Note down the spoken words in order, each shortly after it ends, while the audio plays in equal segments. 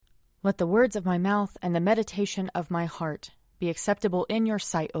Let the words of my mouth and the meditation of my heart be acceptable in your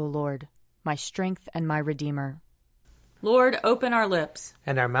sight, O Lord, my strength and my Redeemer. Lord, open our lips,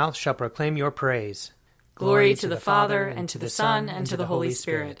 and our mouth shall proclaim your praise. Glory to the Father, and to the Son, and to the Holy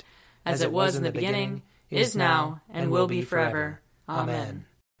Spirit, as it was in the beginning, is now, and will be forever. Amen.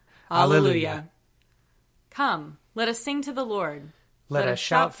 Alleluia. Come, let us sing to the Lord. Let us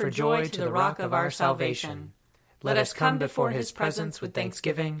shout for joy to the rock of our salvation. Let us come before his presence with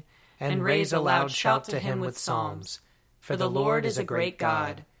thanksgiving, and raise a loud shout to him with psalms. For the Lord is a great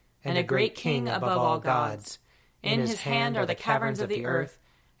God, and a great King above all gods. In his hand are the caverns of the earth,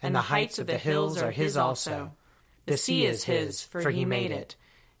 and the heights of the hills are his also. The sea is his, for he made it,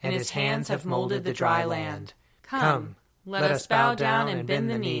 and his hands have molded the dry land. Come, let us bow down and bend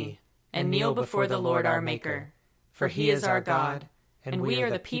the knee, and kneel before the Lord our Maker. For he is our God, and we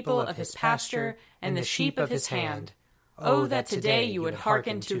are the people of his pasture and the sheep of his hand. Oh, that today you would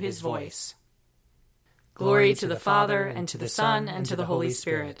hearken to his voice. Glory to the Father, and to the Son, and to the Holy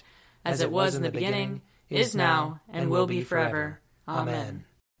Spirit, as it was in the beginning, is now, and will be forever. Amen.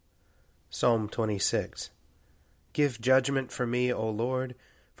 Psalm 26. Give judgment for me, O Lord,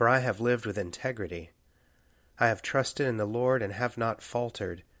 for I have lived with integrity. I have trusted in the Lord and have not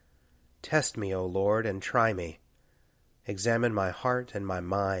faltered. Test me, O Lord, and try me. Examine my heart and my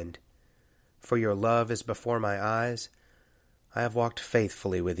mind. For your love is before my eyes. I have walked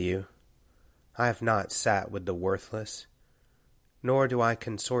faithfully with you. I have not sat with the worthless, nor do I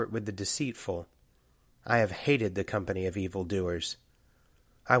consort with the deceitful. I have hated the company of evildoers.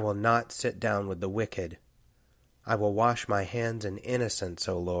 I will not sit down with the wicked. I will wash my hands in innocence,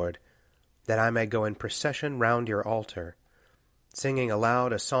 O Lord, that I may go in procession round your altar, singing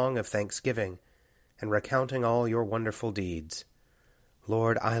aloud a song of thanksgiving, and recounting all your wonderful deeds.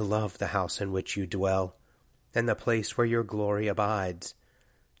 Lord, I love the house in which you dwell, and the place where your glory abides.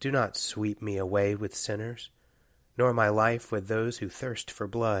 Do not sweep me away with sinners, nor my life with those who thirst for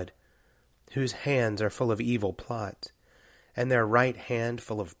blood, whose hands are full of evil plots, and their right hand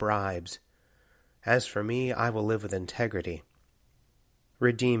full of bribes. As for me, I will live with integrity.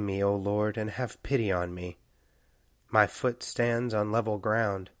 Redeem me, O Lord, and have pity on me. My foot stands on level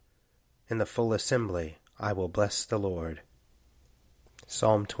ground. In the full assembly I will bless the Lord.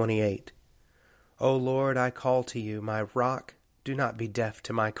 Psalm 28. O Lord, I call to you, my rock. Do not be deaf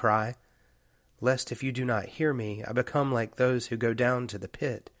to my cry, lest if you do not hear me, I become like those who go down to the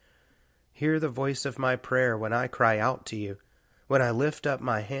pit. Hear the voice of my prayer when I cry out to you, when I lift up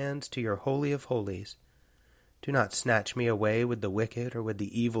my hands to your holy of holies. Do not snatch me away with the wicked or with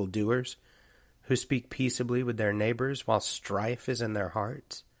the evildoers, who speak peaceably with their neighbors while strife is in their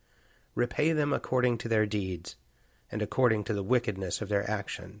hearts. Repay them according to their deeds, and according to the wickedness of their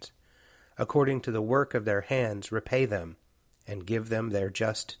actions. According to the work of their hands repay them, and give them their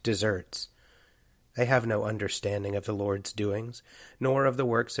just deserts. They have no understanding of the Lord's doings, nor of the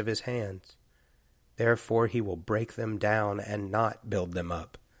works of his hands. Therefore he will break them down and not build them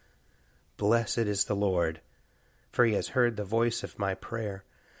up. Blessed is the Lord, for he has heard the voice of my prayer.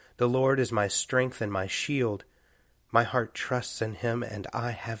 The Lord is my strength and my shield. My heart trusts in him, and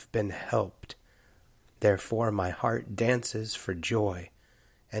I have been helped. Therefore my heart dances for joy,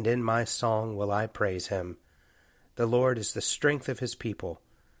 and in my song will I praise him. The Lord is the strength of his people,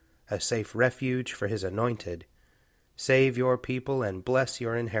 a safe refuge for his anointed. Save your people and bless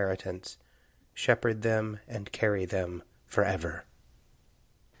your inheritance. Shepherd them and carry them forever.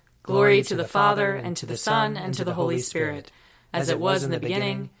 Glory to the Father, and to the Son, and to the Holy Spirit, as it was in the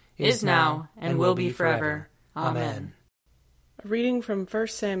beginning, is now, and will be forever. Amen. A reading from 1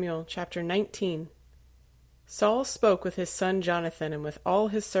 Samuel chapter 19. Saul spoke with his son Jonathan and with all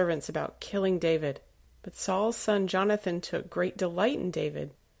his servants about killing David. But Saul's son Jonathan took great delight in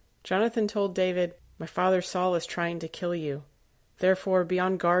David. Jonathan told David, "My father Saul is trying to kill you. Therefore be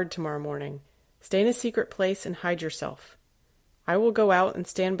on guard tomorrow morning. Stay in a secret place and hide yourself. I will go out and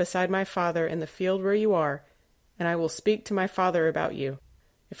stand beside my father in the field where you are, and I will speak to my father about you.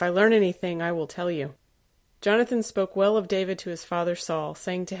 If I learn anything, I will tell you." Jonathan spoke well of David to his father Saul,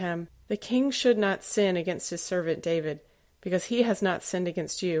 saying to him, "The king should not sin against his servant David, because he has not sinned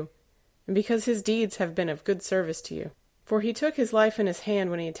against you, and because his deeds have been of good service to you. For he took his life in his hand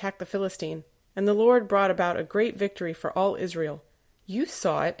when he attacked the Philistine, and the Lord brought about a great victory for all Israel. You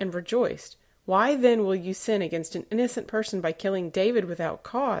saw it and rejoiced. Why then will you sin against an innocent person by killing David without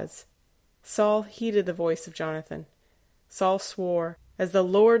cause?" Saul heeded the voice of Jonathan. Saul swore, "As the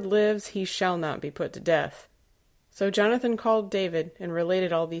Lord lives, he shall not be put to death." So Jonathan called David and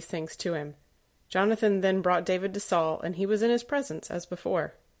related all these things to him. Jonathan then brought David to Saul, and he was in his presence as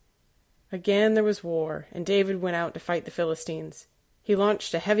before. Again there was war, and David went out to fight the Philistines. He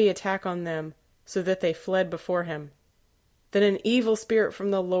launched a heavy attack on them, so that they fled before him. Then an evil spirit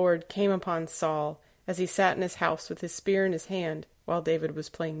from the Lord came upon Saul, as he sat in his house with his spear in his hand, while David was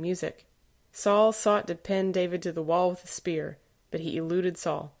playing music. Saul sought to pin David to the wall with a spear, but he eluded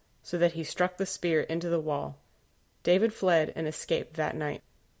Saul, so that he struck the spear into the wall. David fled and escaped that night.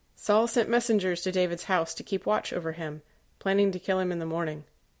 Saul sent messengers to David's house to keep watch over him, planning to kill him in the morning.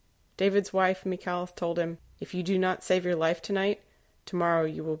 David's wife Michal told him, "If you do not save your life tonight, tomorrow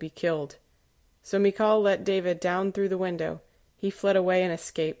you will be killed." So Michal let David down through the window. He fled away and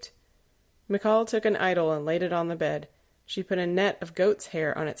escaped. Michal took an idol and laid it on the bed. She put a net of goat's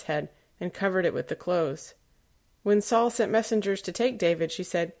hair on its head and covered it with the clothes. When Saul sent messengers to take David, she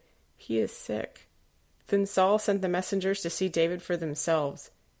said, "He is sick." Then Saul sent the messengers to see David for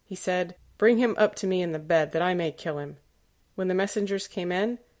themselves. He said, "Bring him up to me in the bed, that I may kill him." When the messengers came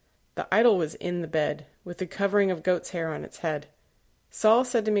in, the idol was in the bed, with the covering of goat's hair on its head. Saul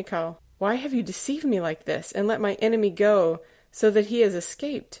said to Michal, "Why have you deceived me like this, and let my enemy go, so that he has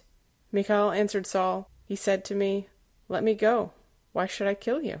escaped?" Michal answered Saul, "He said to me, 'Let me go. Why should I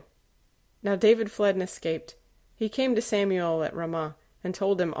kill you?'" Now David fled and escaped. He came to Samuel at Ramah, and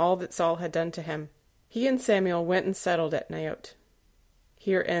told him all that Saul had done to him. He and Samuel went and settled at Naioth.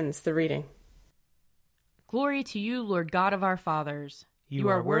 Here ends the reading. Glory to you, Lord God of our fathers. You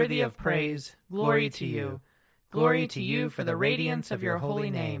are worthy of praise. Glory to you. Glory to you for the radiance of your holy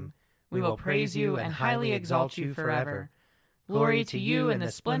name. We will praise you and highly exalt you forever. Glory to you in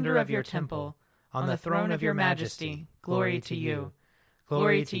the splendor of your temple. On the throne of your majesty, glory to you.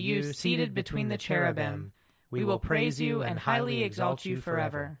 Glory to you seated between the cherubim. We will praise you and highly exalt you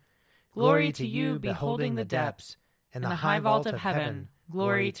forever. Glory to you beholding the depths, and the high vault of heaven,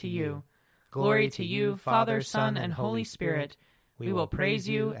 glory to you. Glory to you, Father, Son, and Holy Spirit. We will praise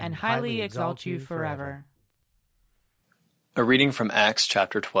you and highly exalt you forever. A reading from Acts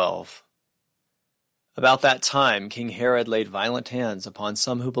chapter 12. About that time King Herod laid violent hands upon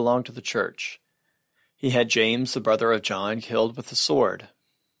some who belonged to the church. He had James, the brother of John, killed with the sword.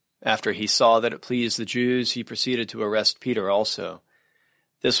 After he saw that it pleased the Jews, he proceeded to arrest Peter also.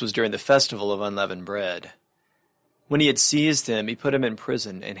 This was during the festival of unleavened bread. When he had seized him, he put him in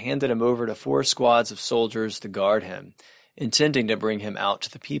prison and handed him over to 4 squads of soldiers to guard him, intending to bring him out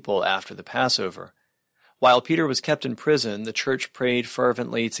to the people after the Passover. While Peter was kept in prison, the church prayed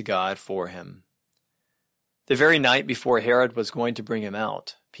fervently to God for him. The very night before Herod was going to bring him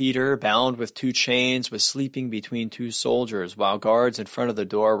out, Peter, bound with 2 chains, was sleeping between 2 soldiers, while guards in front of the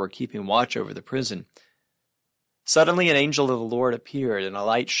door were keeping watch over the prison. Suddenly an angel of the Lord appeared, and a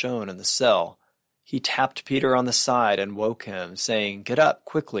light shone in the cell. He tapped Peter on the side and woke him, saying, "Get up,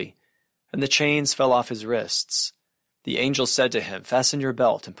 quickly." And the chains fell off his wrists. The angel said to him, "Fasten your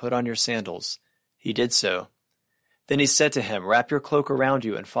belt and put on your sandals." He did so. Then he said to him, "Wrap your cloak around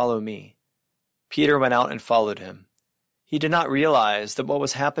you and follow me." Peter went out and followed him. He did not realize that what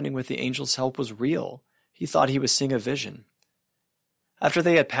was happening with the angel's help was real. He thought he was seeing a vision. After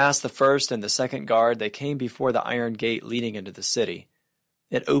they had passed the first and the second guard, they came before the iron gate leading into the city.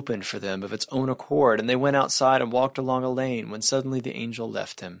 It opened for them of its own accord, and they went outside and walked along a lane when suddenly the angel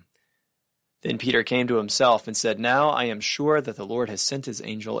left him. Then Peter came to himself and said, "Now I am sure that the Lord has sent his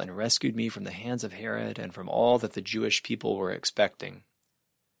angel and rescued me from the hands of Herod and from all that the Jewish people were expecting."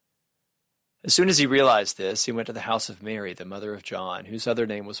 As soon as he realized this, he went to the house of Mary, the mother of John, whose other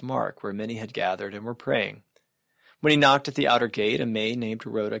name was Mark, where many had gathered and were praying. When he knocked at the outer gate, a maid named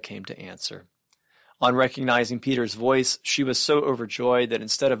Rhoda came to answer. On recognizing Peter's voice, she was so overjoyed that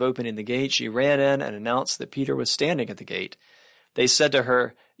instead of opening the gate, she ran in and announced that Peter was standing at the gate. They said to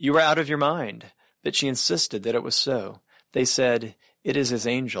her, "You are out of your mind." But she insisted that it was so. They said, "It is his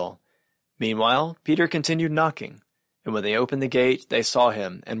angel." Meanwhile, Peter continued knocking, and when they opened the gate, they saw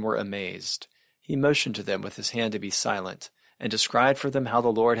him and were amazed. He motioned to them with his hand to be silent, and described for them how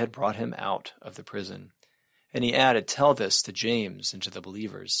the Lord had brought him out of the prison. And he added, "Tell this to James and to the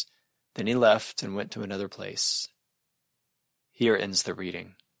believers." Then he left and went to another place. Here ends the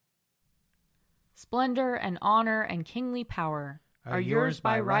reading. Splendor and honor and kingly power are yours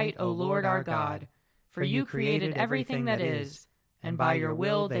by right, O Lord our God, for you created everything that is, and by your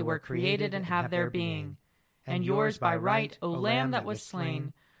will they were created and have their being. And yours by right, O Lamb that was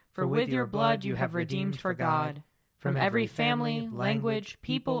slain, for with your blood you have redeemed for God, from every family, language,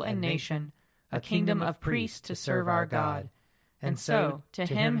 people, and nation, a kingdom of priests to serve our God. And so, to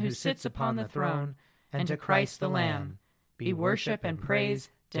him who sits upon the throne, and to Christ the Lamb, be worship and praise,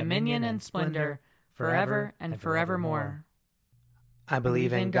 dominion and splendor, forever and forevermore. I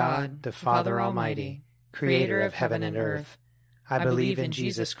believe in God, the Father Almighty, creator of heaven and earth. I believe in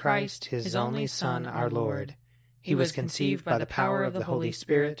Jesus Christ, his only Son, our Lord. He was conceived by the power of the Holy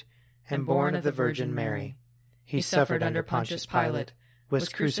Spirit and born of the Virgin Mary. He suffered under Pontius Pilate, was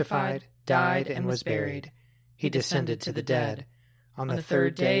crucified, died, and was buried. He descended to the dead. On the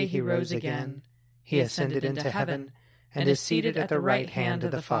third day he rose again. He ascended into heaven and is seated at the right hand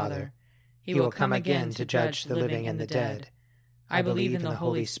of the Father. He will come again to judge the living and the dead. I believe in the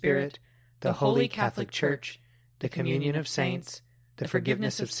Holy Spirit, the Holy Catholic Church, the communion of saints, the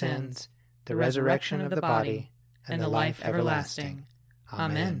forgiveness of sins, the resurrection of the body, and the life everlasting.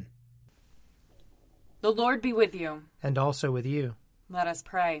 Amen. The Lord be with you. And also with you. Let us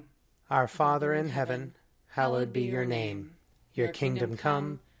pray. Our Father in heaven, hallowed be your name. Your kingdom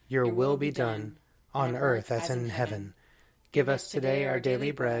come, your will be done, on earth as in heaven. Give us today our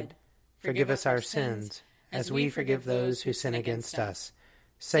daily bread. Forgive us our sins, as we forgive those who sin against us.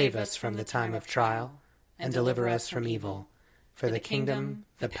 Save us from the time of trial, and deliver us from evil. For the kingdom,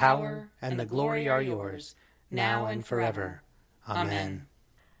 the power, and the glory are yours, now and forever. Amen.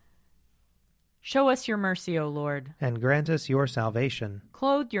 Show us your mercy, O Lord. And grant us your salvation.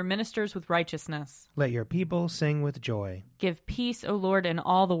 Clothe your ministers with righteousness. Let your people sing with joy. Give peace, O Lord, in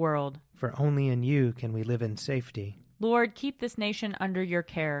all the world. For only in you can we live in safety. Lord, keep this nation under your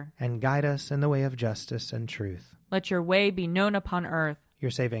care. And guide us in the way of justice and truth. Let your way be known upon earth.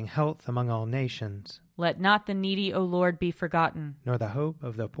 Your saving health among all nations. Let not the needy, O Lord, be forgotten. Nor the hope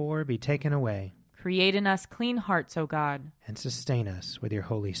of the poor be taken away. Create in us clean hearts, O God. And sustain us with your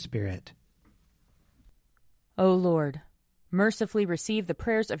Holy Spirit. O Lord, mercifully receive the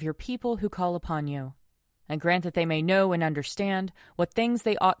prayers of your people who call upon you, and grant that they may know and understand what things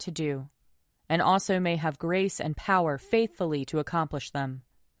they ought to do, and also may have grace and power faithfully to accomplish them.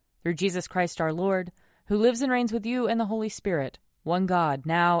 Through Jesus Christ our Lord, who lives and reigns with you in the Holy Spirit, one God,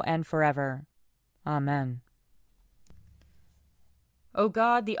 now and forever. Amen. O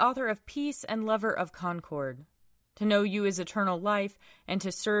God, the author of peace and lover of concord, to know you is eternal life, and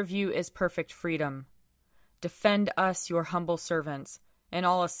to serve you is perfect freedom. Defend us, your humble servants, in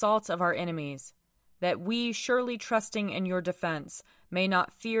all assaults of our enemies, that we, surely trusting in your defense, may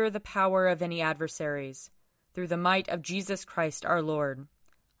not fear the power of any adversaries. Through the might of Jesus Christ our Lord.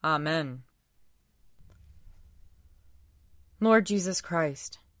 Amen. Lord Jesus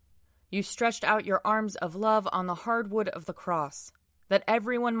Christ, you stretched out your arms of love on the hard wood of the cross, that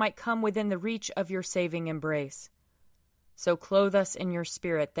everyone might come within the reach of your saving embrace. So clothe us in your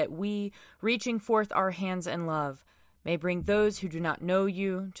Spirit, that we, reaching forth our hands in love, may bring those who do not know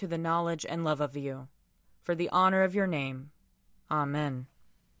you to the knowledge and love of you. For the honor of your name. Amen.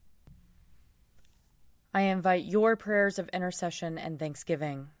 I invite your prayers of intercession and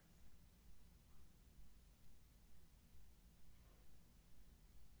thanksgiving.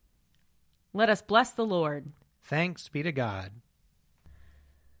 Let us bless the Lord. Thanks be to God.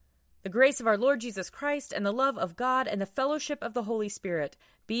 The grace of our Lord Jesus Christ, and the love of God, and the fellowship of the Holy Spirit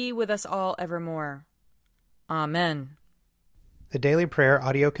be with us all evermore. Amen. The Daily Prayer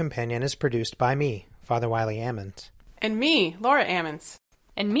audio companion is produced by me, Father Wiley Ammons. And me, Laura Ammons.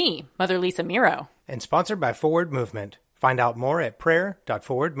 And me, Mother Lisa Meirow. And sponsored by Forward Movement. Find out more at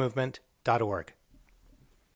prayer.forwardmovement.org.